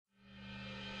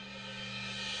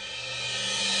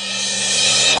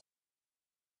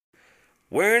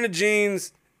wearing the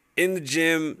jeans in the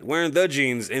gym, wearing the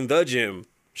jeans in the gym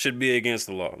should be against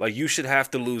the law. Like, you should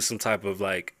have to lose some type of,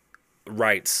 like,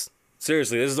 rights.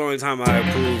 Seriously, this is the only time I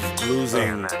approve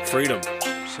losing freedom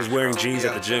is wearing jeans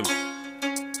at the gym.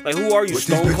 Like, who are you,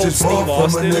 Stone Cold Steve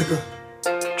Austin?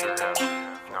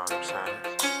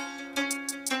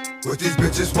 What these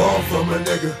bitches want from a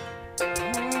nigga?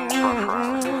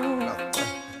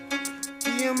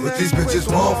 What these bitches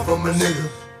want from a nigga?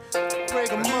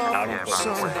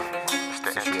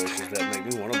 That make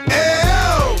me want to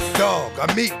dog,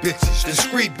 I meet bitches,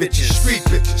 discreet bitches, street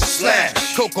bitches,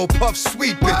 slash, Cocoa Puff,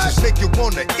 sweet bitches, make you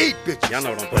wanna eat bitches. Y'all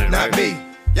know what I'm playing, not right? me.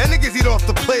 Y'all niggas eat off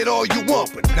the plate all you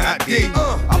want, but not D.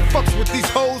 I fucks with these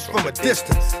hoes from a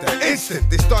distance. The instant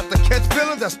they start to catch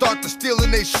feelings, I start to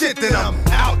stealing they shit. Then I'm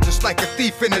out just like a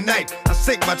thief in the night. I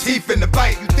sink my teeth in the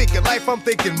bite. You thinking life, I'm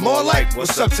thinking more like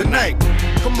what's up tonight?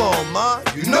 Come on, ma,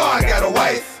 you know I got a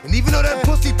wife. And even though that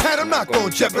pussy tight, I'm not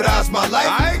gonna jeopardize my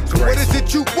life. So what is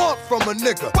it you want from a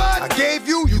nigga? I gave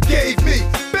you, you gave me.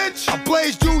 Bitch, I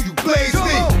blazed you, you blazed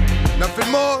me.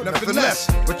 Nothing more, nothing less.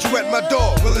 But you at my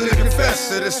door, willing to confess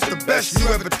that it's the best you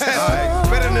ever test.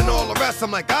 Better than all the rest.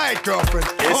 I'm like, alright, girlfriend.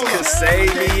 It's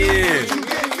Kasabian.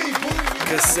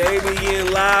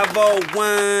 Kasabian Live-O.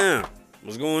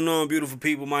 What's going on, beautiful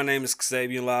people? My name is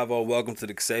Kasabian Live-O. Welcome to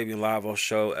the Kasabian Live-O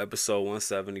Show, episode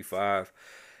 175.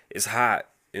 It's hot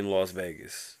in Las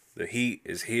Vegas. The heat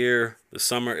is here. The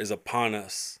summer is upon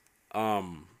us.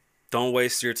 Don't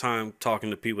waste your time talking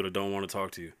to people that don't want to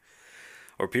talk to you.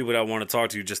 Or people that want to talk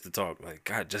to you just to talk. Like,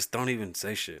 God, just don't even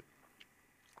say shit.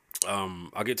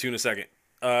 I'll get to you in a second.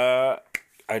 No,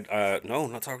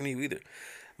 I'm not talking to you either.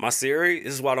 My Siri,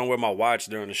 this is why I don't wear my watch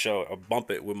during the show. I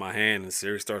bump it with my hand and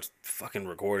Siri starts fucking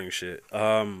recording shit.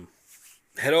 Head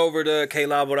over to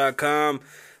klavo.com.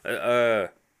 The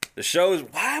show is,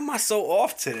 why am I so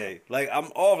off today? Like,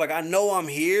 I'm off. Like, I know I'm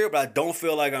here, but I don't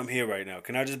feel like I'm here right now.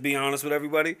 Can I just be honest with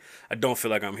everybody? I don't feel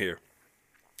like I'm here.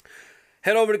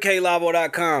 Head over to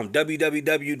klavo.com,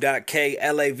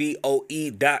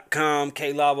 www.klavoe.com.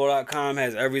 klavo.com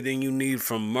has everything you need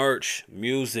from merch,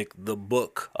 music, the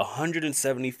book,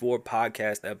 174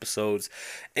 podcast episodes,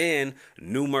 and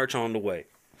new merch on the way.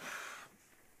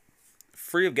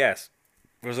 Free of gas.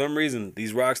 For some reason,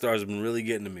 these rock stars have been really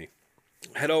getting to me.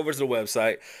 Head over to the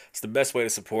website. It's the best way to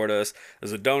support us.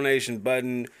 There's a donation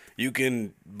button. You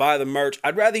can buy the merch.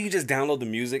 I'd rather you just download the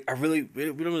music. We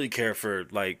don't really care for,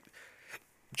 like,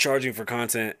 charging for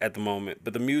content at the moment,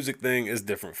 but the music thing is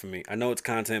different for me. I know it's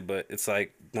content, but it's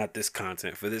like not this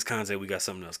content. For this content, we got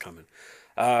something else coming.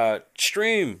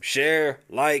 Stream, share,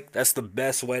 like. That's the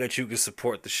best way that you can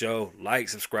support the show. Like,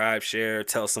 subscribe, share,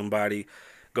 tell somebody.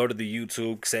 Go to the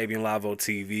YouTube, Kasabian Live-O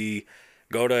TV.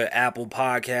 Go to Apple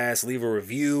Podcasts, leave a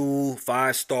review,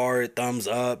 5-star it, thumbs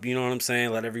up. You know what I'm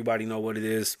saying? Let everybody know what it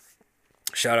is.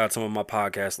 Shout out to some of my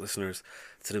podcast listeners,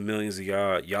 to the millions of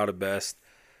y'all. Y'all the best.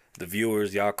 The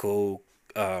viewers, y'all cool.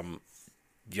 Y'all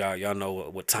know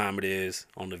what time it is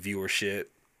on the viewership.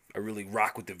 I really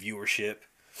rock with the viewership.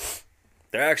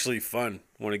 They're actually fun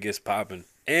when it gets popping.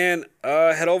 And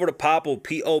head over to Popl,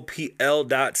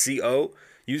 popl.co.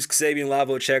 Use Kasabian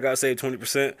Live-O checkout, save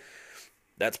 20%.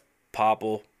 That's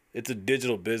Popl. It's a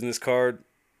digital business card.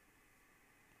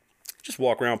 Just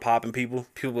walk around popping people.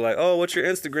 People are like, oh, what's your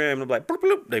Instagram? And I'm like, bloop,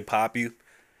 bloop. They pop you.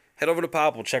 Head over to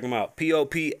Popl, check them out.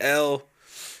 popl.co.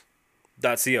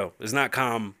 It's not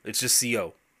com, it's just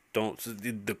co.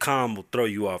 The com will throw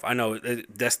you off. I know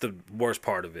that's the worst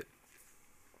part of it.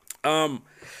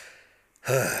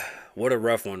 What a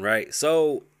rough one, right?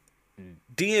 So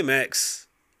DMX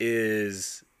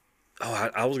is,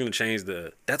 I was gonna change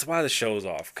that's why the show's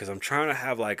off, because I'm trying to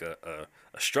have like a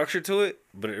structure to it,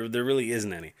 but there really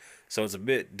isn't any. So it's a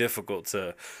bit difficult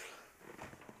to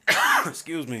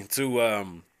excuse me,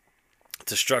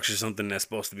 to structure something that's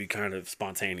supposed to be kind of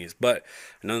spontaneous. But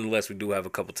nonetheless, we do have a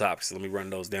couple topics. So let me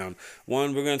run those down.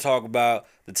 One, we're going to talk about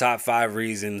the top 5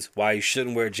 reasons why you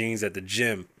shouldn't wear jeans at the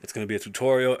gym. It's going to be a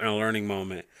tutorial and a learning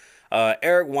moment.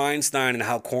 Eric Weinstein and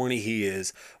how corny he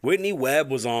is. Whitney Webb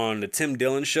was on the Tim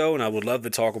Dillon show, and I would love to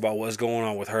talk about what's going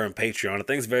on with her and Patreon. I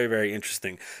think it's very, very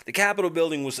interesting. The Capitol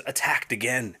building was attacked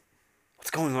again. What's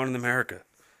going on in America?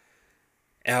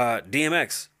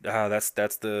 DMX.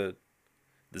 That's the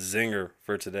zinger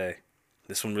for today.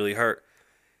 This one really hurt.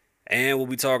 And we'll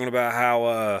be talking about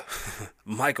how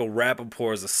Michael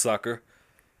Rappaport is a sucker.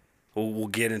 We'll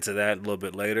get into that a little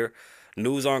bit later.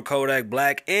 News on Kodak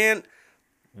Black. And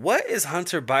what is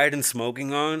Hunter Biden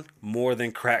smoking on more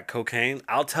than crack cocaine?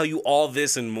 I'll tell you all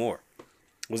this and more.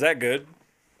 Was that good?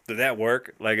 Did that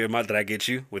work? Like, did I get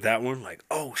you with that one? Like,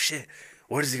 oh shit.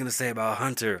 What is he gonna say about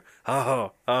Hunter?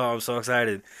 I'm so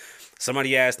excited.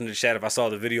 Somebody asked in the chat if I saw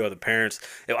the video of the parents.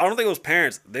 I don't think it was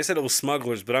parents. They said it was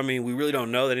smugglers, but I mean, we really don't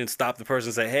know. They didn't stop the person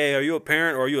and say, hey, are you a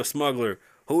parent or are you a smuggler?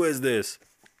 Who is this?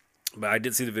 But I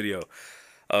did see the video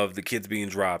of the kids being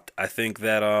dropped. I think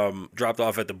that dropped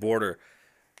off at the border.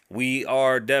 We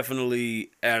are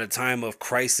definitely at a time of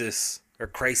crisis or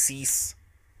crises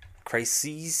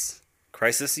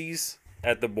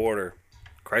at the border.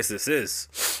 Crises.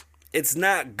 It's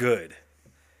not good.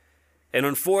 And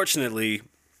unfortunately,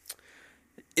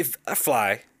 if I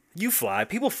fly, you fly,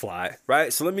 people fly,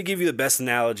 right? So let me give you the best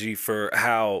analogy for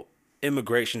how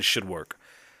immigration should work.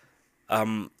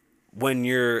 When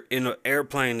you're in an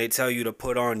airplane, they tell you to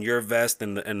put on your vest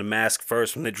and the mask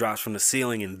first when it drops from the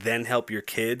ceiling and then help your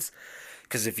kids.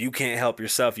 Because if you can't help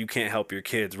yourself, you can't help your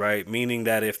kids, right? Meaning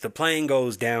that if the plane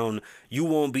goes down, you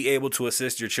won't be able to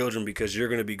assist your children because you're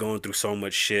going to be going through so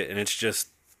much shit and it's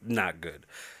just not good.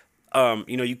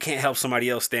 You can't help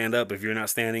somebody else stand up if you're not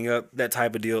standing up, that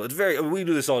type of deal. We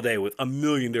do this all day with a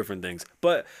million different things,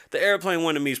 but the airplane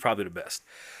one to me is probably the best.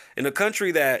 In a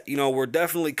country that, we're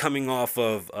definitely coming off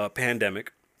of a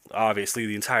pandemic. Obviously,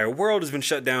 the entire world has been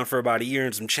shut down for about a year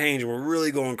and some change, and we're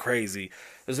really going crazy.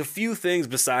 There's a few things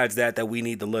besides that we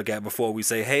need to look at before we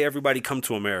say, hey, everybody come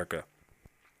to America.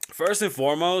 First and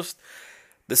foremost,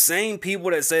 the same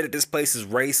people that say that this place is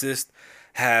racist,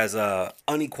 has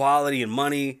inequality in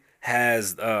money,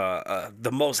 has the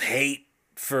most hate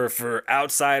for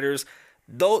outsiders,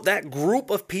 though that group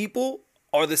of people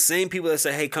are the same people that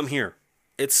say, hey, come here.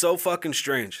 It's so fucking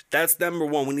strange. That's number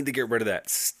one. We need to get rid of that.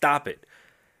 Stop it.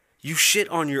 You shit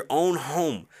on your own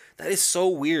home. That is so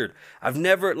weird. I've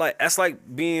never, that's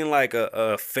like being like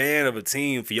a fan of a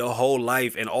team for your whole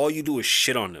life and all you do is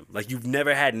shit on them. Like you've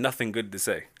never had nothing good to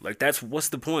say. Like what's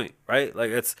the point, right?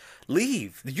 Like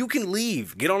leave. You can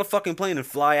leave. Get on a fucking plane and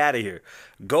fly out of here.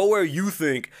 Go where you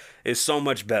think is so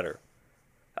much better.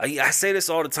 I say this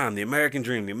all the time. The American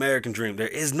dream, the American dream. There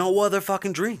is no other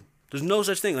fucking dream. There's no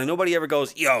such thing. Like nobody ever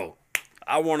goes, yo,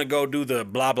 I want to go do the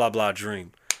blah, blah, blah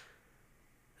dream.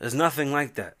 There's nothing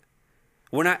like that.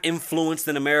 We're not influenced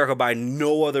in America by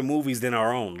no other movies than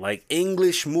our own. Like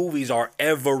English movies are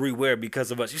everywhere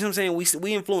because of us. You see what I'm saying?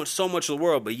 We influence so much of the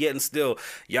world, but yet and still,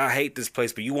 y'all hate this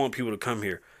place, but you want people to come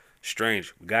here.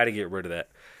 Strange. We got to get rid of that.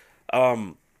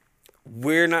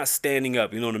 We're not standing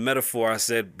up. The metaphor I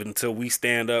said, until we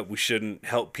stand up, we shouldn't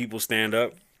help people stand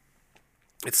up.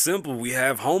 It's simple. We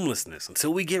have homelessness.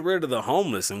 Until we get rid of the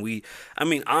homeless and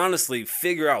honestly,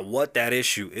 figure out what that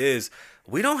issue is,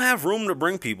 we don't have room to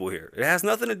bring people here. It has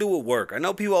nothing to do with work. I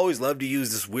know people always love to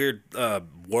use this weird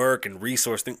work and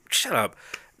resource thing. Shut up.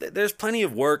 There's plenty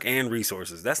of work and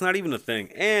resources. That's not even a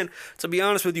thing. And to be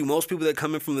honest with you, most people that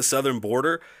come in from the southern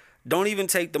border don't even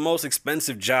take the most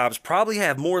expensive jobs, probably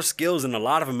have more skills than a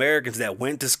lot of Americans that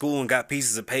went to school and got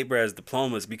pieces of paper as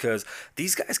diplomas, because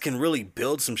these guys can really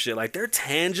build some shit. Like their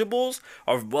tangibles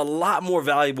are a lot more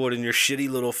valuable than your shitty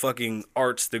little fucking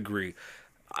arts degree.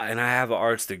 And I have an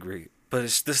arts degree, but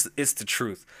it's the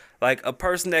truth. Like a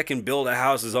person that can build a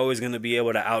house is always going to be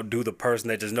able to outdo the person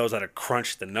that just knows how to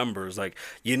crunch the numbers. Like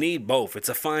you need both. It's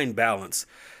a fine balance.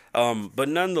 But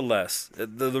nonetheless,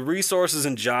 the resources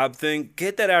and job thing,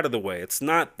 get that out of the way. It's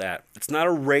not that. It's not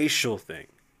a racial thing.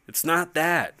 It's not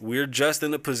that. We're just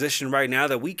in a position right now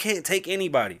that we can't take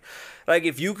anybody. Like,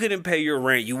 if you couldn't pay your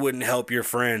rent, you wouldn't help your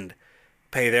friend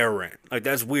pay their rent. Like,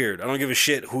 that's weird. I don't give a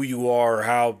shit who you are or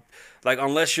how. Like,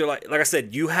 unless you're like I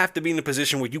said, you have to be in a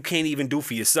position where you can't even do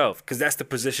for yourself, because that's the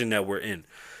position that we're in.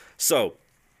 So,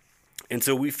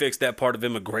 until we fix that part of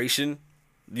immigration,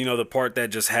 the part that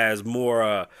just has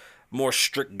more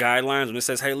strict guidelines, when it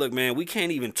says, hey, look, man, we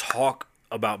can't even talk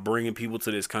about bringing people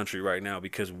to this country right now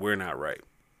because we're not right.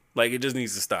 Like, it just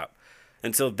needs to stop.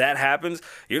 Until that happens,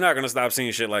 you're not going to stop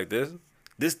seeing shit like this.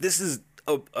 This is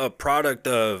a product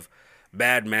of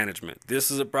bad management. This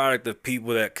is a product of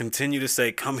people that continue to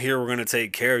say, come here, we're going to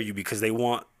take care of you, because they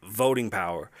want voting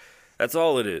power. That's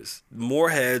all it is. More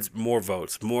heads, more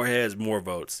votes. More heads, more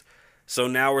votes. So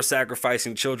now we're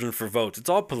sacrificing children for votes. It's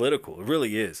all political. It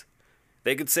really is.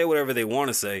 They could say whatever they want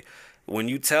to say. When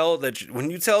you tell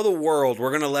the world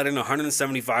we're going to let in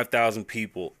 175,000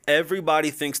 people,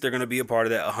 everybody thinks they're going to be a part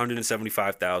of that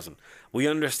 175,000. We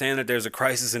understand that there's a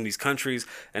crisis in these countries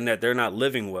and that they're not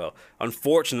living well.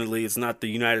 Unfortunately, it's not the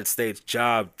United States'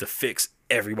 job to fix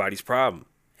everybody's problem,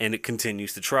 and it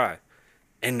continues to try.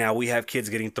 And now we have kids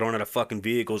getting thrown out of fucking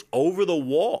vehicles over the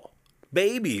wall.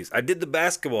 Babies. I did the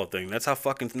basketball thing. That's how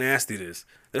fucking nasty it is.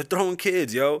 They're throwing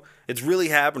kids, yo. It's really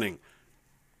happening.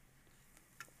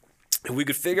 If we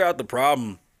could figure out the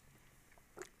problem,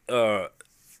 at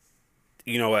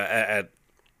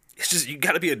It's just, you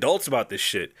got to be adults about this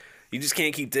shit. You just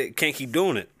can't keep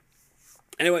doing it.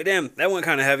 Anyway, damn, that went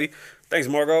kind of heavy. Thanks,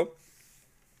 Margo.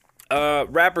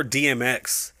 Rapper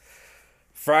DMX,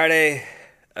 Friday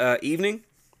evening,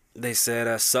 they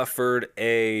said suffered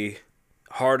a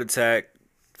heart attack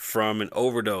from an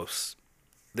overdose.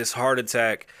 This heart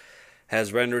attack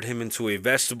has rendered him into a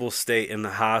vegetable state in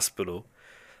the hospital,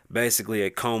 basically a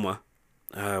coma,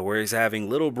 where he's having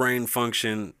little brain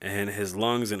function and his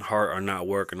lungs and heart are not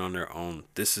working on their own.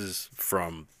 This is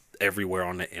from everywhere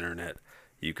on the internet.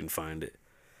 You can find it.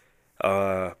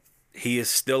 He is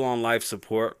still on life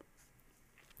support.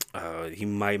 He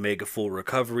might make a full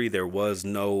recovery. There was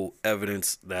no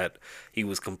evidence that he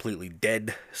was completely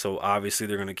dead. So obviously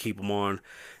they're going to keep him on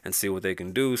and see what they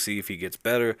can do, see if he gets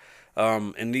better.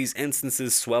 In these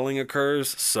instances, swelling occurs.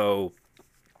 So,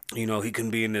 you know, he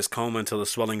can be in this coma until the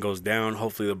swelling goes down.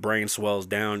 Hopefully the brain swells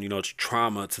down. You know, it's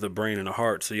trauma to the brain and the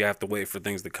heart. So you have to wait for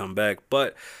things to come back.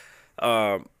 But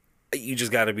you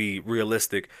just got to be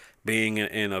realistic. Being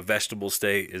in a vegetable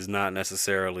state is not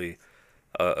necessarily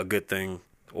a good thing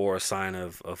or a sign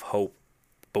of hope.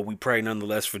 But we pray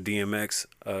nonetheless for DMX.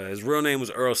 His real name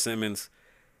was Earl Simmons.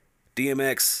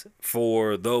 DMX,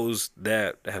 for those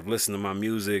that have listened to my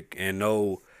music and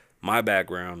know my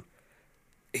background,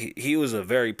 he was a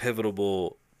very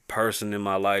pivotal person in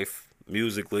my life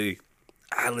musically.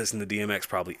 I listen to DMX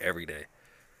probably every day.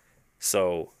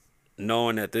 So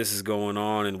knowing that this is going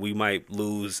on and we might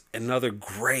lose another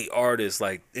great artist,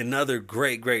 like another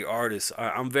great artist,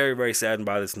 I'm very, very saddened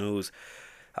by this news.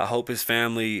 I hope his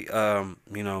family,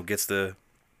 you know, gets to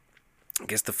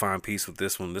find peace with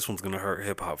this one. This one's going to hurt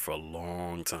hip-hop for a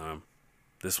long time.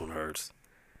 This one hurts.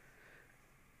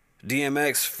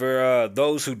 DMX, for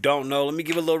those who don't know, let me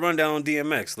give a little rundown on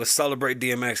DMX. Let's celebrate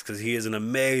DMX because he is an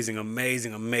amazing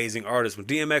artist. When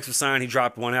DMX was signed, he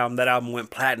dropped one album. That album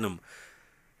went platinum.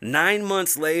 9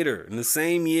 months later, in the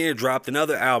same year, dropped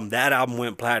another album. That album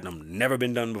went platinum. Never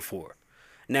been done before.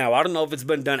 Now, I don't know if it's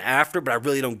been done after, but I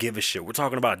really don't give a shit. We're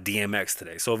talking about DMX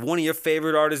today. So if one of your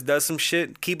favorite artists does some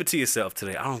shit, keep it to yourself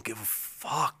today. I don't give a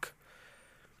fuck.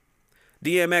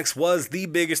 DMX was the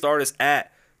biggest artist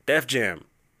at Def Jam.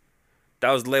 That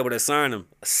was the label that signed him.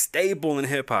 A staple in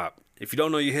hip-hop. If you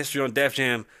don't know your history on Def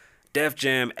Jam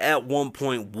at one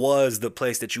point was the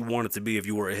place that you wanted to be if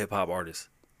you were a hip-hop artist.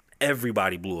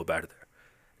 Everybody blew up out of there.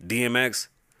 DMX,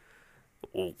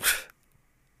 well,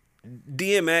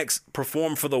 DMX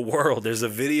performed for the world. There's a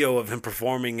video of him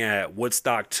performing at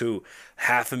Woodstock 2.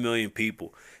 500,000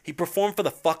 people. He performed for the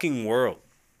fucking world.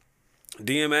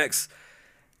 DMX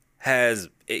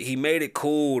he made it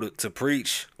cool to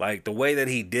preach. Like, the way that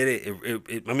he did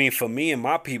it, I mean, for me and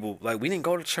my people, like, we didn't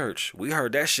go to church. We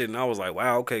heard that shit and I was like,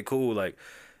 wow, okay, cool. Like,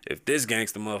 if this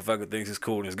gangster motherfucker thinks it's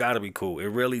cool, then it's gotta be cool. It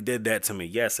really did that to me.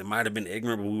 Yes, it might have been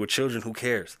ignorant, but we were children. Who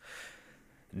cares?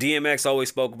 DMX always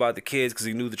spoke about the kids because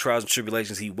he knew the trials and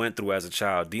tribulations he went through as a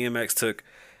child. DMX took,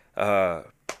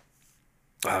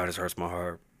 this hurts my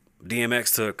heart.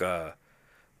 DMX took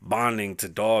bonding to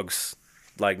dogs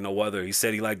like no other. He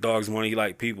said he liked dogs more than he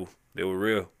liked people. They were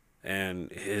real.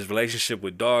 And his relationship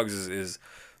with dogs is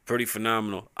pretty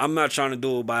phenomenal. I'm not trying to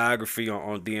do a biography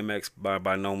on DMX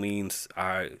by no means.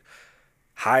 I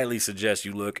highly suggest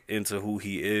you look into who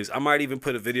he is. I might even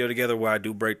put a video together where I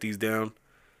do break these down.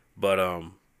 But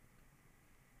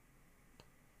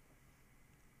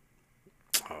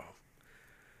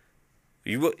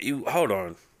you hold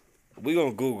on. We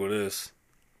gonna Google this.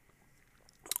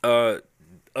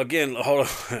 Again, hold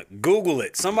on. Google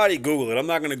it. Somebody Google it. I'm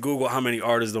not gonna Google how many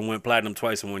artists done went platinum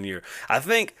twice in 1 year. I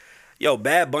think,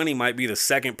 Bad Bunny might be the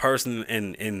second person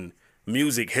in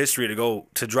music history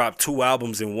to drop 2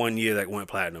 albums in 1 year that went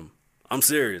platinum. I'm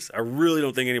serious. I really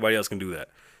don't think anybody else can do that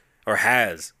or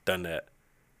has done that.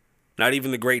 Not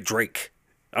even the great Drake.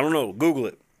 I don't know. Google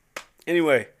it.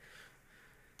 Anyway,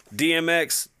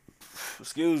 DMX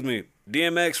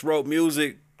wrote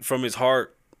music from his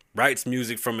heart, writes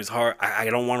music from his heart. I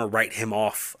don't want to write him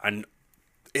off.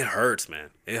 It hurts,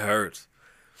 man. It hurts.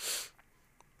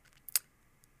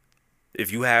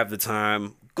 If you have the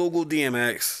time, Google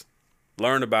DMX.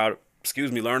 Learn about him.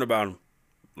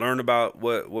 Learn about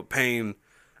what Pain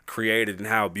created and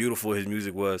how beautiful his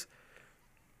music was.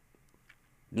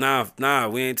 Nah,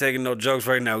 we ain't taking no jokes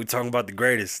right now. We talking about the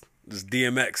greatest. This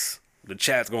DMX. The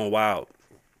chat's going wild.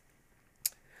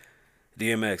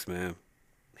 DMX, man.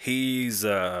 He's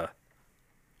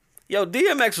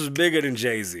DMX was bigger than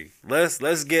Jay-Z.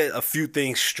 Let's get a few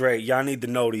things straight. Y'all need to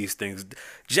know these things.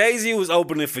 Jay-Z was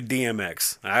opening for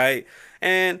DMX, all right?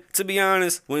 And to be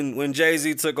honest, when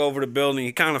Jay-Z took over the building,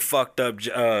 he kind of fucked up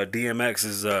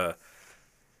DMX's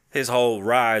his whole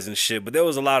rise and shit, but there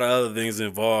was a lot of other things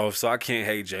involved, so I can't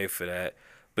hate Jay for that.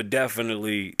 But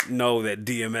definitely know that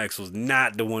DMX was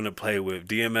not the one to play with.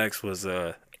 DMX was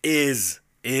is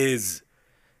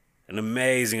an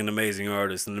amazing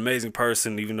artist, an amazing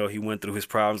person, even though he went through his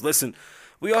problems. Listen,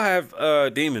 we all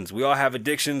have demons. We all have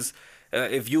addictions.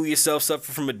 If you yourself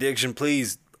suffer from addiction,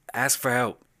 please ask for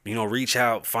help. You know, reach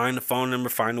out, find the phone number,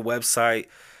 find the website,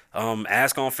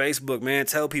 ask on Facebook, man.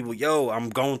 Tell people, yo, I'm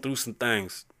going through some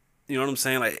things. You know what I'm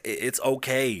saying? Like, it's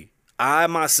okay. I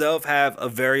myself have a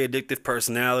very addictive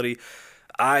personality.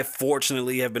 I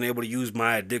fortunately have been able to use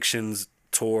my addictions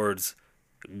towards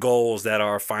goals that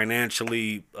are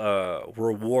financially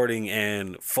rewarding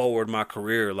and forward my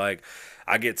career. Like,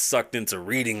 I get sucked into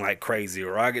reading like crazy,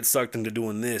 or I get sucked into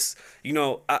doing this. You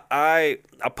know, I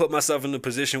put myself in the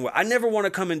position where I never want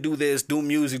to come and do this, do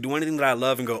music, do anything that I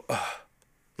love and go, ugh.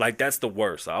 Like, that's the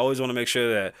worst. I always want to make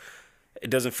sure that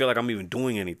it doesn't feel like I'm even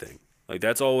doing anything. Like,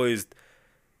 that's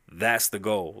the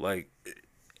goal. Like,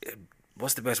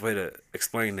 what's the best way to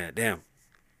explain that? Damn.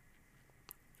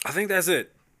 I think that's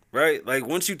it, right? Like,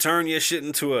 once you turn your shit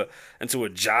into a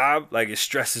job, like, it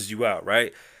stresses you out,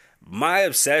 right? My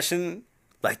obsession,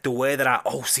 like, the way that I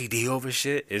OCD over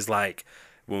shit is like,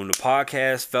 when the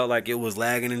podcast felt like it was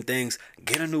lagging and things,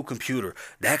 get a new computer.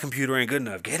 That computer ain't good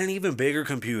enough. Get an even bigger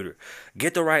computer.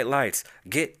 Get the right lights.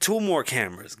 Get 2 more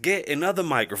cameras. Get another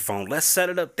microphone. Let's set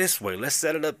it up this way. Let's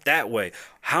set it up that way.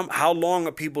 How long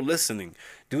are people listening?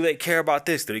 Do they care about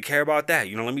this? Do they care about that?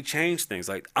 You know, let me change things.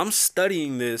 Like, I'm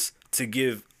studying this to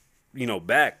give, you know,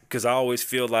 back, because I always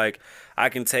feel like I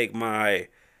can take my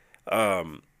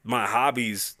my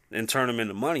hobbies and turn them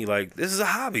into money. Like, this is a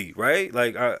hobby, right?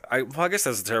 Like, I guess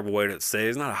that's a terrible way to say it.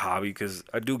 It's not a hobby, because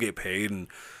I do get paid and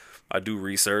I do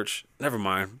research. Never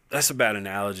mind. That's a bad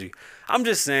analogy. I'm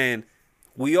just saying,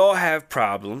 we all have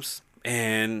problems,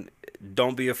 and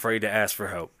don't be afraid to ask for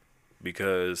help,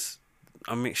 because,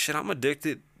 I mean, shit, I'm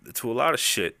addicted to a lot of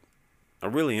shit. I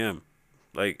really am.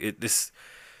 Like,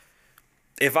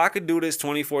 if I could do this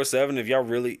 24/7, if y'all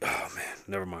really, oh man,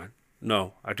 never mind.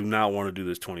 No, I do not want to do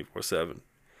this 24/7.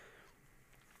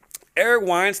 Eric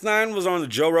Weinstein was on the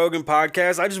Joe Rogan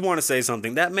podcast. I just want to say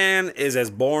something. That man is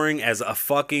as boring as a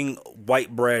fucking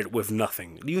white bread with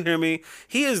nothing. Do you hear me?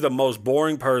 He is the most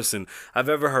boring person I've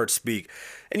ever heard speak.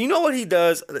 And you know what he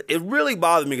does? It really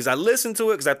bothered me, because I listened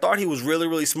to it because I thought he was really,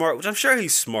 really smart, which I'm sure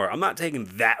he's smart. I'm not taking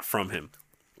that from him.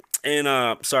 And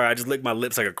sorry, I just licked my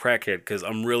lips like a crackhead because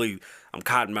I'm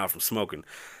cotton mouth from smoking.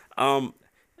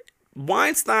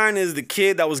 Weinstein is the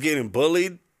kid that was getting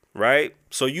bullied, right?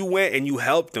 So you went and you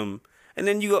helped him, and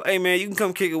then you go, hey man, you can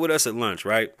come kick it with us at lunch,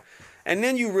 right? And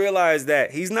then you realize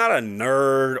that he's not a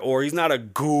nerd or he's not a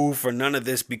goof or none of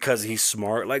this because he's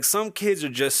smart. Like, some kids are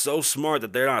just so smart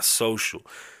that they're not social.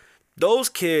 Those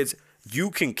kids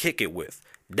you can kick it with.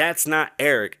 That's not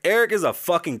Eric. Eric is a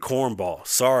fucking cornball.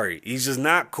 Sorry. He's just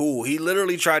not cool. He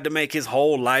literally tried to make his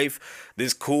whole life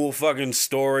this cool fucking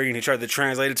story, and he tried to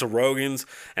translate it to Rogan's.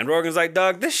 And Rogan's like,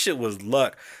 dog, this shit was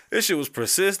luck. This shit was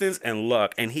persistence and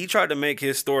luck. And he tried to make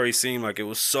his story seem like it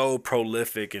was so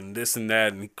prolific and this and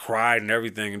that, and he cried and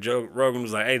everything. And Joe Rogan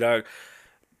was like, hey, dog,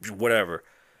 whatever.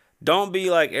 Don't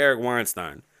be like Eric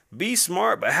Weinstein. Be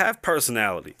smart, but have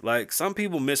personality. Like, some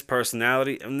people miss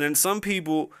personality, and then some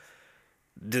people...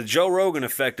 The Joe Rogan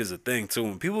effect is a thing too.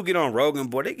 When people get on Rogan,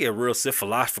 boy, they get real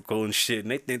philosophical and shit, and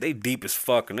they think they deep as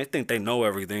fuck, and they think they know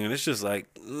everything, and it's just like,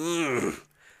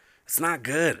 it's not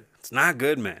good. It's not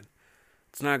good, man.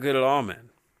 It's not good at all, man.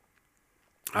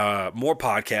 More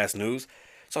podcast news.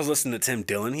 So I was listening to Tim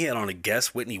Dillon. He had on a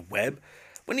guest, Whitney Webb.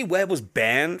 Whitney Webb was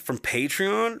banned from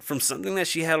Patreon from something that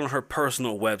she had on her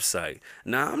personal website.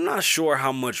 Now, I'm not sure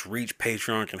how much reach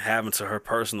Patreon can have into her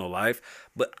personal life,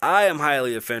 but I am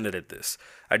highly offended at this.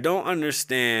 I don't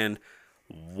understand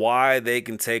why they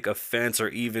can take offense or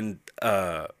even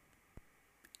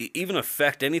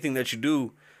affect anything that you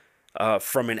do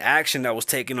from an action that was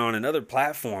taken on another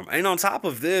platform. And on top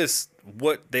of this,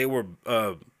 what they were,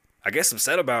 I guess,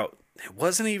 upset about, it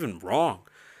wasn't even wrong.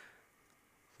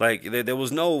 Like, there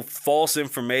was no false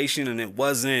information, and it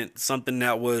wasn't something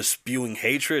that was spewing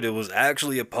hatred. It was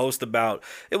actually a post about,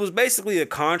 it was basically a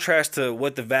contrast to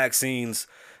what the vaccines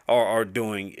are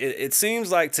doing. It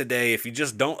seems like today, if you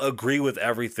just don't agree with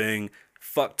everything,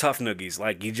 fuck tough noogies.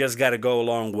 Like, you just got to go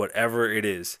along whatever it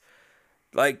is.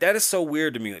 Like, that is so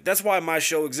weird to me. Like, that's why my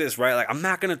show exists, right? Like, I'm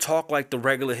not going to talk like the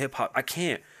regular hip hop. I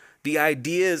can't. The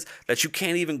idea is that you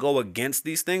can't even go against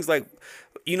these things. Like,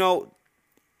 you know,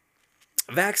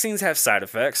 vaccines have side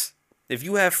effects. If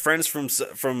you have friends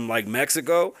from like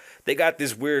Mexico, they got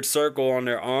this weird circle on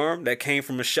their arm that came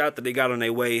from a shot that they got on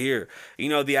their way here. You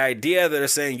know, the idea that they're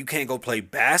saying you can't go play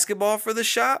basketball for the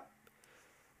shot,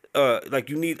 like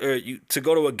you need you to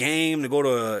go to a game, to go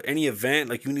to any event,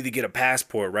 like you need to get a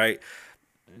passport, right?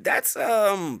 That's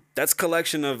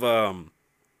collection of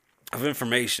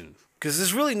information. Because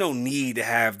there's really no need to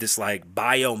have this like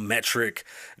biometric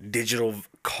digital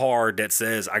card that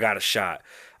says I got a shot.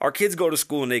 Our kids go to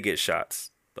school and they get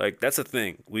shots. Like that's a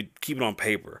thing. We keep it on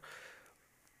paper.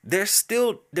 There's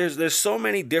so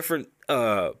many different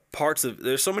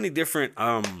there's so many different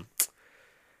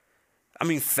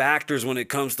factors when it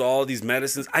comes to all these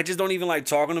medicines. I just don't even like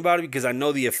talking about it because I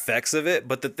know the effects of it.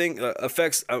 But the thing,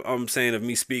 effects I'm saying of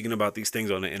me speaking about these things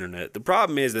on the internet. The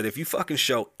problem is that if you fucking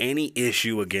show any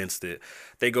issue against it,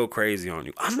 they go crazy on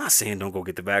you. I'm not saying don't go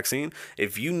get the vaccine.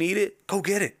 If you need it, go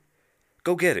get it.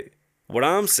 Go get it. What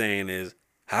I'm saying is,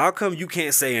 how come you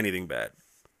can't say anything bad?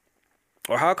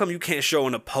 Or how come you can't show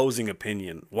an opposing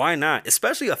opinion? Why not?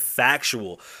 Especially a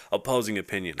factual opposing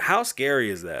opinion. How scary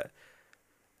is that?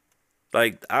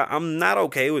 Like, I'm not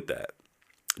okay with that.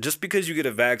 Just because you get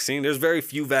a vaccine, there's very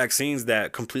few vaccines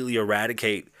that completely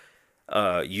eradicate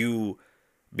you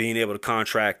being able to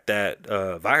contract that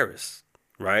virus,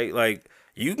 right? Like,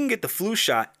 you can get the flu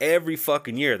shot every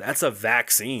fucking year. That's a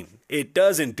vaccine. It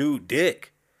doesn't do dick.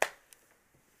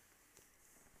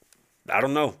 I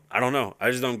don't know. I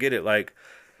just don't get it. Like,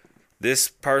 this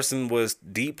person was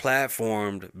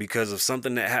deplatformed because of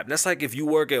something that happened. That's like if you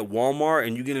work at Walmart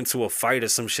and you get into a fight or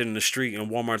some shit in the street and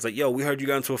Walmart's like, yo, we heard you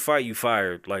got into a fight, you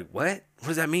fired. Like, what? What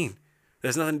does that mean?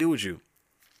 There's nothing to do with you.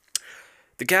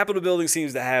 The Capitol building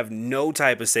seems to have no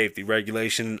type of safety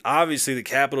regulation. Obviously, the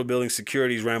Capitol building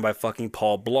security is ran by fucking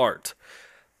Paul Blart.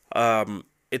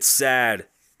 It's sad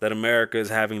that America is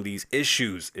having these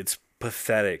issues. It's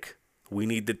pathetic. We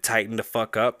need to tighten the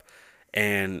fuck up.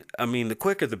 And, I mean, the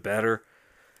quicker the better.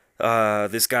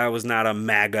 This guy was not a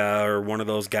MAGA or one of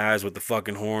those guys with the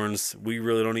fucking horns. We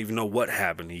really don't even know what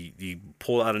happened. He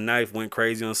pulled out a knife, went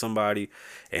crazy on somebody,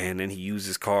 and then he used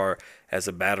his car as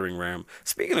a battering ram.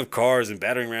 Speaking of cars and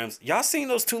battering rams, y'all seen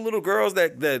those two little girls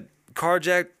that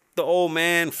carjacked the old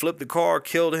man, flipped the car,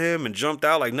 killed him, and jumped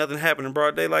out like nothing happened in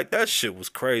broad daylight? That shit was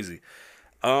crazy.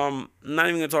 Not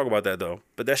even gonna talk about that, though,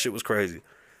 but that shit was crazy.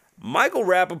 Michael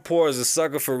Rappaport is a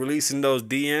sucker for releasing those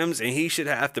DMs, and he should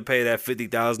have to pay that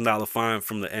 $50,000 fine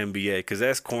from the NBA because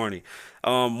that's corny.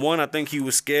 One, I think he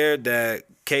was scared that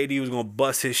KD was going to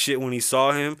bust his shit when he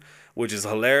saw him, which is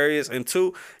hilarious. And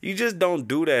two, you just don't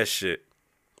do that shit.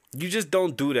 You just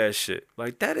don't do that shit.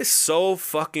 Like, that is so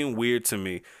fucking weird to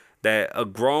me that a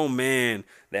grown man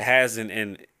that has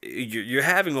you're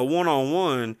having a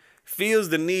one-on-one feels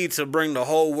the need to bring the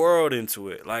whole world into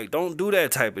it. Like, don't do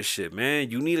that type of shit,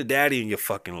 man. You need a daddy in your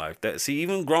fucking life. See,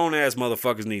 even grown-ass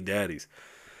motherfuckers need daddies.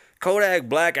 Kodak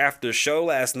Black, after a show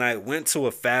last night, went to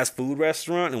a fast food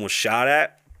restaurant and was shot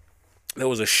at. There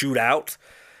was a shootout,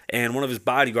 and one of his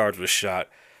bodyguards was shot.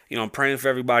 You know, I'm praying for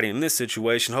everybody in this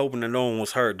situation, hoping that no one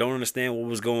was hurt. Don't understand what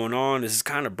was going on. This is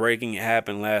kind of breaking. It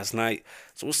happened last night,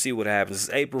 so we'll see what happens.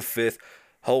 It's April 5th.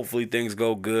 Hopefully things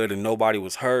go good and nobody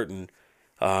was hurt, and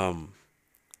Kodak,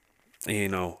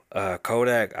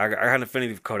 I got an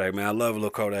affinity for Kodak, man. I love a little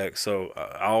Kodak, so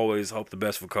I always hope the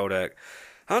best for Kodak.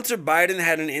 Hunter Biden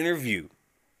had an interview.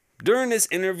 During this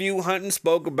interview, Hunter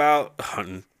spoke about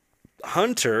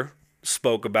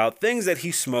things that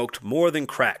he smoked more than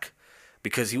crack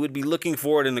because he would be looking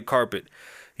for it in the carpet.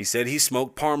 He said he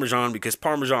smoked Parmesan because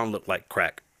Parmesan looked like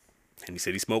crack. And he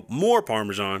said he smoked more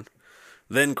Parmesan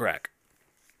than crack.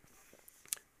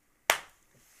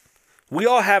 We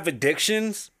all have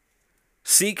addictions.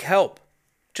 Seek help.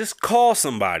 Just call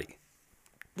somebody.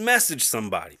 Message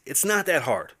somebody. It's not that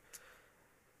hard.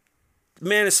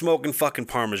 Man is smoking fucking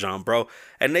Parmesan, bro.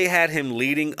 And they had him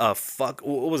leading what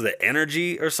was the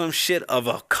energy or some shit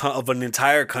of an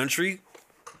entire country?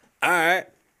 Alright.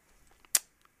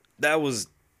 That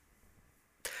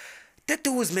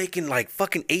dude was making like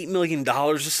fucking $8 million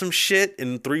or some shit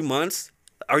in 3 months.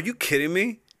 Are you kidding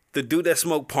me? The dude that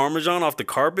smoked Parmesan off the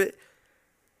carpet?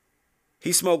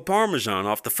 He smoked Parmesan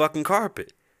off the fucking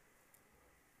carpet.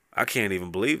 I can't even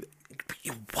believe it.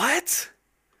 What?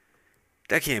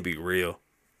 That can't be real.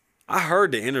 I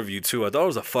heard the interview too. I thought it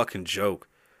was a fucking joke.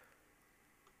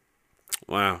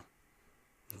 Wow.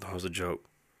 I thought it was a joke.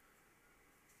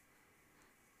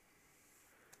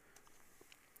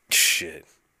 Shit.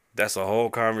 That's a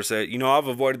whole conversation. You know, I've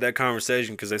avoided that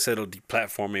conversation because they said it'll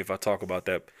deplatform me if I talk about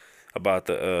that,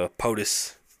 the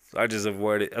POTUS. I just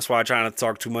avoid it. That's why I try not to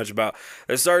talk too much about.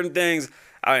 There's certain things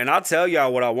And I'll tell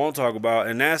y'all what I won't talk about,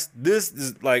 and this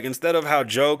is like, instead of how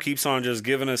Joe keeps on just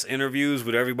giving us interviews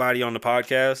with everybody on the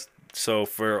podcast. So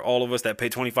for all of us that pay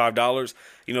 $25,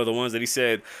 you know, the ones that he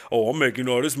said, "Oh, I'm making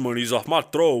all this money off my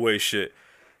throwaway shit."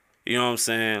 You know what I'm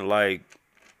saying? Like,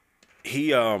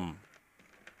 he damn,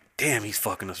 he's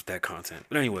fucking us with that content.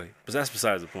 But anyway, but that's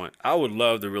besides the point. I would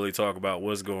love to really talk about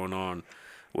what's going on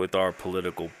with our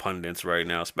political pundits right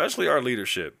now, especially our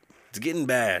leadership. It's getting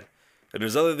bad. And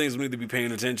there's other things we need to be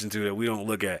paying attention to that we don't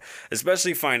look at,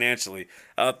 especially financially.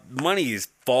 Money is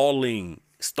falling.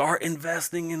 Start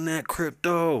investing in that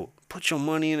crypto. Put your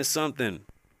money into something.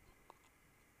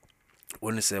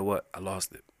 Wouldn't have said what? I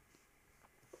lost it.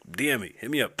 DM me.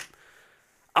 Hit me up.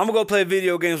 I'm going to go play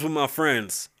video games with my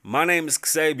friends. My name is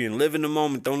Xabian. Live in the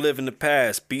moment. Don't live in the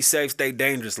past. Be safe. Stay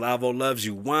dangerous. Lavo loves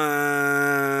you. One.